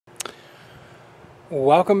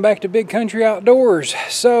Welcome back to Big Country Outdoors.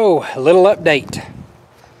 So, a little update.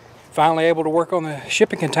 Finally able to work on the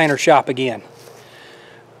shipping container shop again.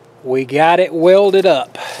 We got it welded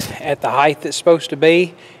up at the height it's supposed to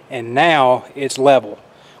be, and now it's level.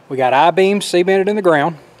 We got I-beams cemented in the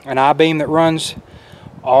ground, an I-beam that runs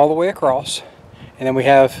all the way across, and then we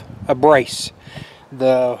have a brace.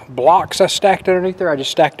 The blocks I stacked underneath there, I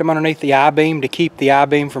just stacked them underneath the I-beam to keep the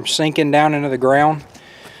I-beam from sinking down into the ground.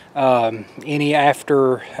 Any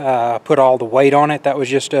after put all the weight on it, that was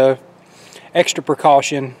just a extra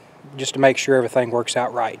precaution just to make sure everything works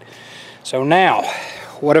out right. So now,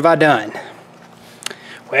 what have I done?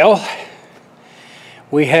 Well,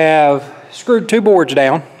 we have screwed two boards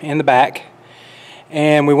down in the back,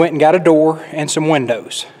 and we went and got a door and some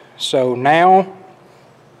windows. So now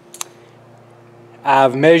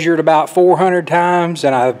I've measured about 400 times,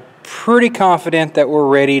 and I'm pretty confident that we're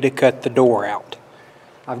ready to cut the door out.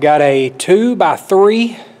 I've got a 2 by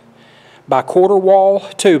 3 by quarter wall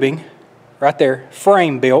tubing right there,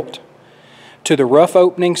 frame built to the rough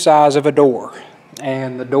opening size of a door.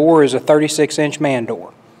 And the door is a 36-inch man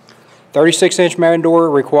door. 36-inch man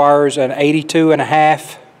door requires an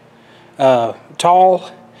 82.5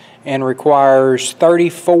 tall and requires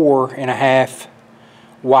 34.5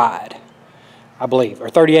 wide, I believe, or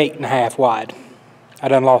 38.5 wide. I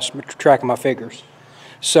done lost track of my figures.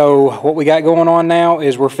 So what we got going on now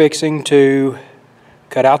is we're fixing to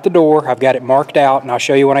cut out the door. I've got it marked out, and I'll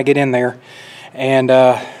show you when I get in there. And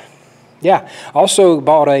yeah, also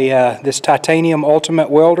bought a this titanium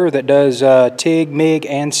ultimate welder that does TIG, MIG,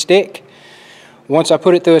 and stick. Once I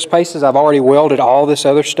put it through its paces, I've already welded all this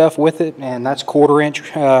other stuff with it, and that's 1/4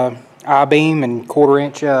 inch I-beam and 1/4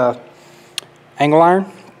 inch angle iron.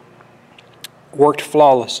 Worked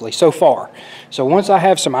flawlessly so far. So once I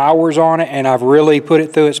have some hours on it and I've really put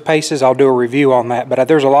it through its paces, I'll do a review on that. But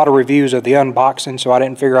there's a lot of reviews of the unboxing, so I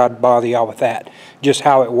didn't figure I'd bother y'all with that. Just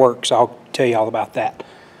how it works, I'll tell you all about that.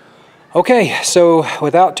 Okay, so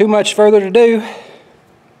without too much further ado,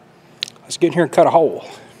 let's get in here and cut a hole.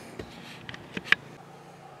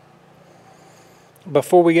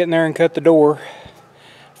 Before we get in there and cut the door,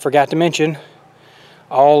 forgot to mention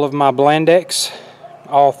all of my Blandex,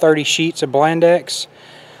 all 30 sheets of Blandex,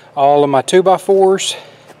 all of my 2x4s,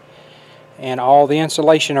 and all the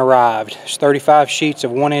insulation arrived. There's 35 sheets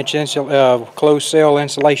of 1-inch closed cell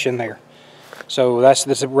insulation there. So that's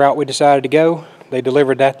the route we decided to go. They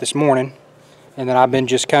delivered that this morning, and then I've been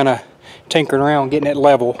just kind of tinkering around getting it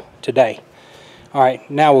level today. All right,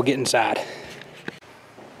 now we'll get inside.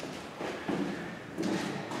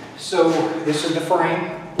 So this is the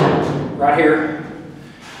frame right here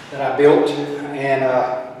that I built, and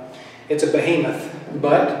it's a behemoth.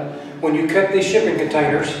 But when you cut these shipping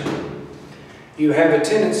containers, you have a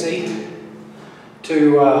tendency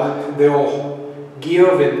to they'll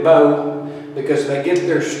give and bow because they get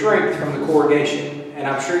their strength from the corrugation, and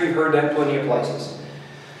I'm sure you've heard that plenty of places.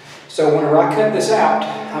 So whenever I cut this out,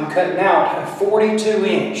 I'm cutting out a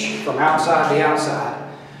 42-inch from outside to outside,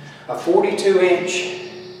 a 42-inch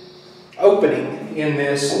opening in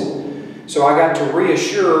this. So I got to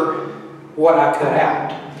reassure what I cut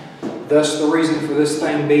out. Thus the reason for this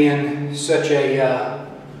thing being such a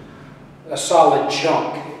solid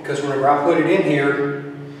chunk. Because whenever I put it in here,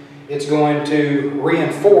 it's going to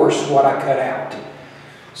reinforce what I cut out.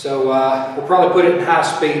 So we'll probably put it in high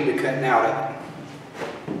speed to cutting out of it.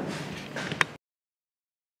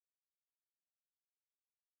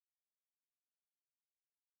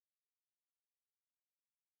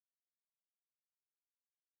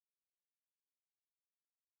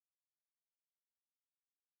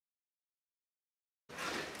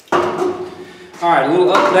 All right, a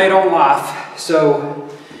little update on life. So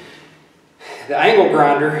the angle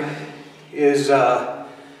grinder is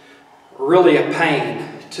really a pain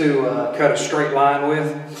to cut a straight line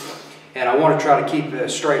with, and I want to try to keep it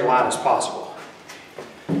as straight line as possible.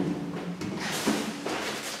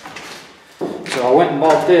 So I went and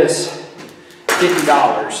bought this,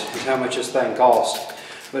 $50 is how much this thing cost.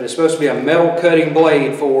 But it's supposed to be a metal cutting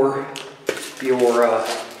blade for your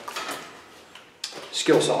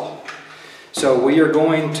skill saw. So we are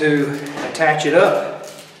going to attach it up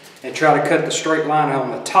and try to cut the straight line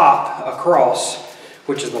on the top across,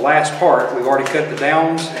 which is the last part. We've already cut the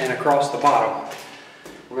downs and across the bottom.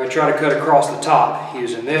 We're going to try to cut across the top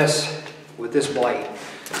using this with this blade.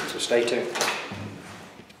 So stay tuned.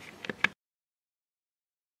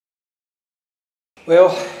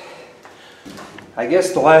 Well, I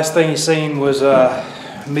guess the last thing you seen was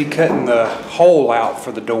me cutting the hole out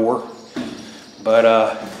for the door.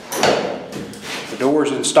 But the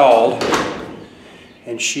door's installed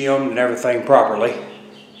and shimmed and everything properly.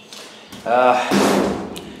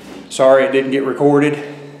 Sorry it didn't get recorded,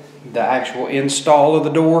 the actual install of the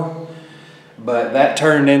door, but that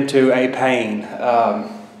turned into a pain.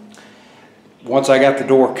 Once I got the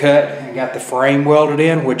door cut and got the frame welded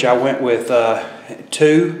in, which I went with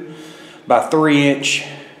 2 by 3 inch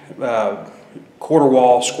quarter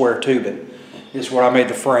wall square tubing. This is what I made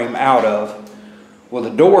the frame out of. Well, the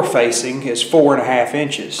door facing is 4.5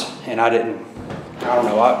 inches, and I don't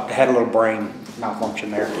know, I had a little brain malfunction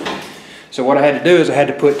there. So what I had to do is I had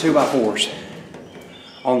to put 2x4s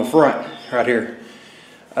on the front, right here,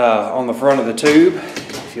 on the front of the tube.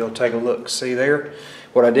 If you'll take a look, see there.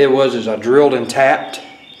 What I did was I drilled and tapped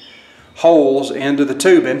holes into the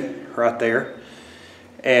tubing right there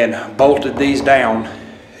and bolted these down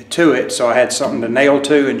to it, so I had something to nail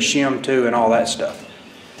to and shim to and all that stuff.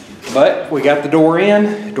 But we got the door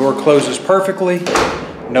in, the door closes perfectly,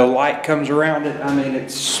 no light comes around it. I mean,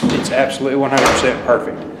 it's absolutely 100%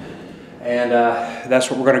 perfect. And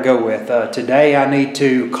that's what we're going to go with. Today I need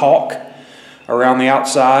to caulk around the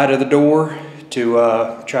outside of the door to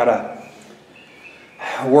try to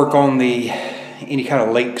work on any kind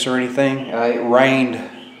of leaks or anything. It rained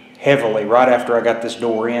heavily right after I got this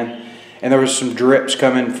door in, and there was some drips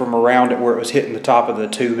coming from around it where it was hitting the top of the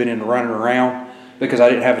tubing and running around, because I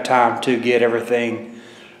didn't have time to get everything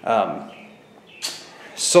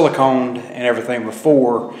siliconed and everything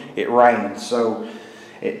before it rained. So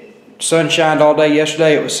sun shined all day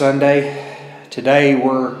yesterday. It was Sunday. Today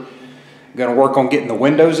we're going to work on getting the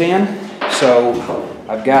windows in. So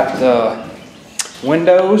I've got the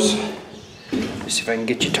windows. Let's see if I can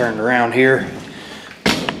get you turned around here,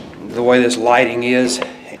 the way this lighting is.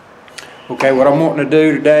 Okay, what I'm wanting to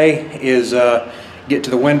do today is get to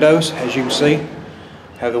the windows. As you can see,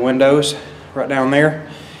 have the windows right down there.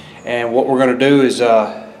 And what we're going to do is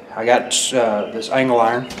I got this angle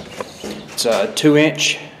iron. It's a 2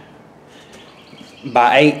 inch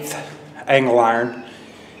by 1/8 angle iron,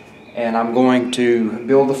 and I'm going to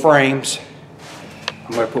build the frames.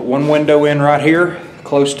 I'm going to put one window in right here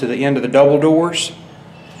close to the end of the double doors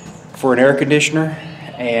for an air conditioner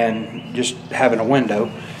and just having a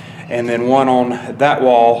window, and then one on that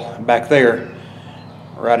wall back there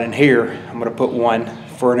right in here. I'm going to put one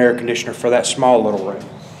for an air conditioner for that small little room.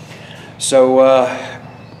 So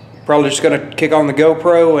probably just going to kick on the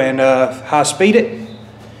GoPro and high speed it,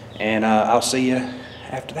 and I'll see you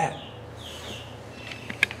after that.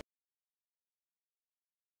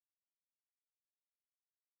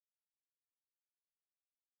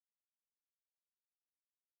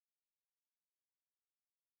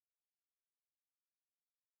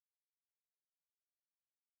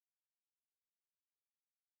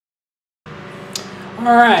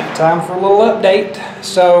 All right, time for a little update.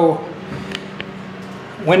 So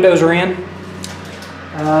windows are in.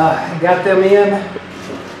 Got them in.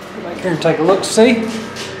 Go back here and take a look, see.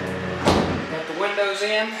 Got the windows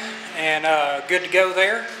in and good to go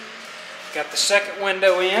there. Got the second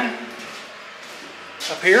window in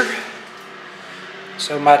up here.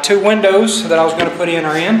 So my 2 windows that I was going to put in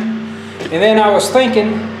are in. And then I was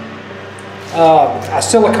thinking, I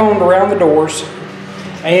siliconed around the doors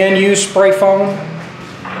and used spray foam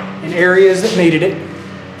in areas that needed it.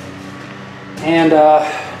 And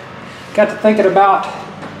got to thinking about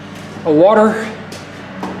a water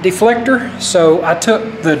deflector. So I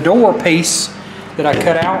took the door piece that I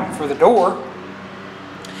cut out for the door,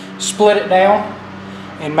 split it down,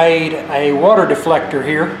 and made a water deflector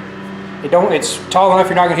here. It's tall enough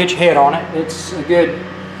you're not going to hit your head on it. It's a good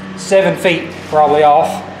 7 feet probably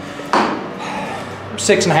off.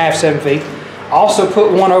 6.5, 7 feet. I also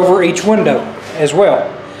put one over each window as well.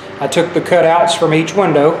 I took the cutouts from each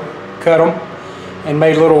window, cut them, and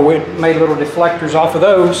made little deflectors off of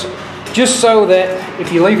those, just so that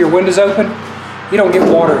if you leave your windows open, you don't get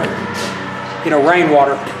water,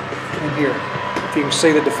 rainwater in here. If you can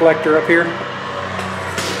see the deflector up here.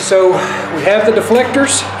 So we have the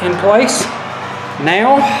deflectors in place.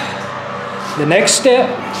 Now, the next step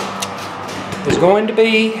is going to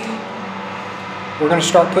be, we're going to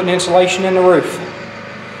start putting insulation in the roof.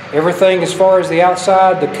 Everything as far as the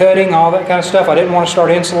outside, the cutting, all that kind of stuff, I didn't want to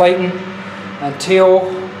start insulating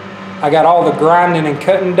until I got all the grinding and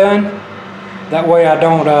cutting done. That way I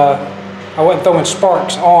wasn't throwing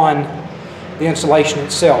sparks on the insulation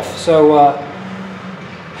itself. So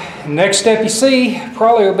next step you see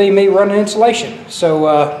probably will be me running insulation.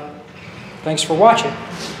 So thanks for watching.